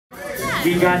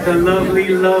We got the lovely,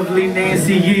 lovely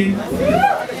Nancy Yee.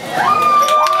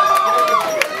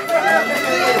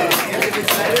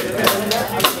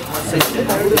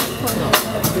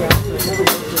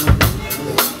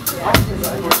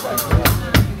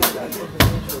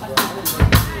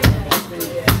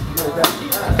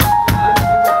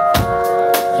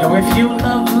 Yo, if you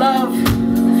love love,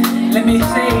 let me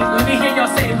hear y'all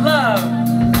say love.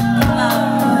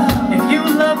 If you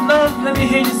love love, let me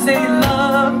hear you say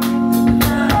love.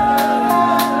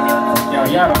 Yo,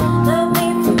 yo. Love me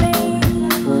for me,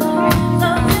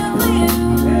 love you for you,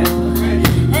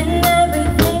 and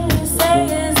everything you say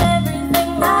is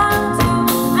everything I'll do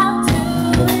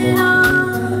it all,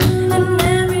 and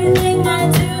everything I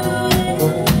do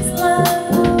is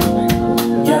love.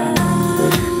 Yeah,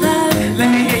 love. Let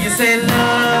me hear you say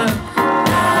love.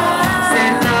 Say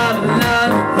love,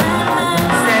 love.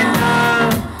 Say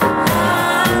love.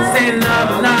 Say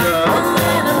love, love.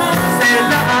 Say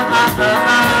love.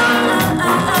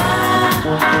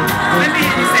 Let me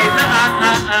hear you say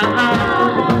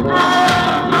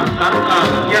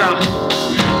yo.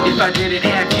 If I didn't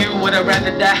have you, would I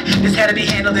rather die? This had to be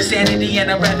handled insanity,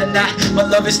 and I'd rather not. My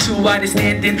love is too wide to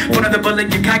stand in front of the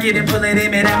bullet. You cock it and pull it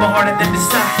in, and I'm harder than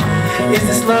decide. Is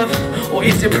this love or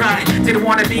is it pride? Didn't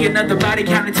want to be another body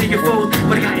counting to your fold,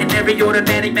 but I got in every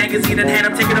automatic magazine and had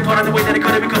them taken apart on the way that I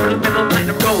could have become a middle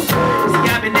platinum gold. See,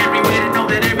 I've been everywhere to know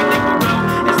that everything will go.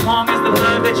 As long as the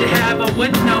love that you have, I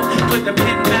wouldn't know. Put the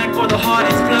pen back for the heart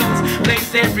explodes.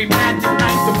 Place every path to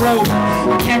night the road.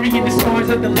 Carrying the scars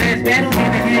of the last battle,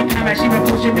 hand in hand, combat, she been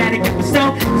pushing back and was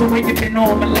so where you been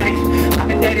all my life.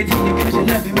 I'm indebted to you cause you're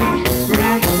loving me,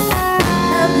 right?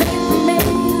 Love me for me,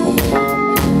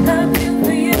 love you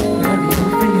for you,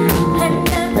 and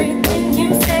everything you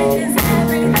say is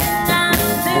everything I'll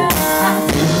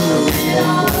do it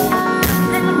all,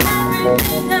 and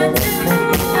everything I do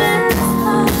is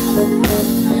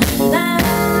love,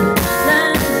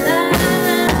 love, love,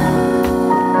 love.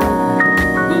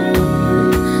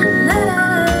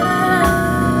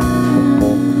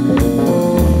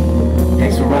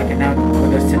 Thanks for rocking out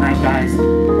with us tonight, guys.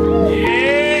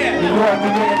 Yeah! New York, we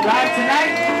did it live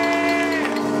tonight.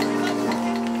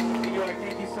 New York,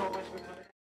 thank you so much for coming.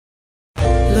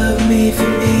 Love me for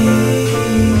me,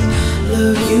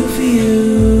 love you for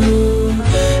you,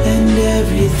 and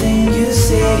everything you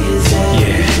say is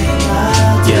everything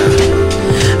I'll do.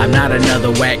 I'm not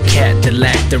another whack cat that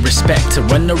lacked the respect to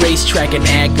run the racetrack and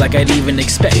act like I'd even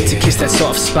expect to kiss that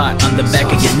soft spot on the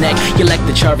back of your neck. You like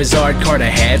the Charizard card I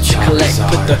had to collect.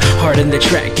 Put the heart in the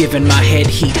track, giving my head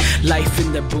heat. Life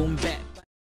in the boom bap.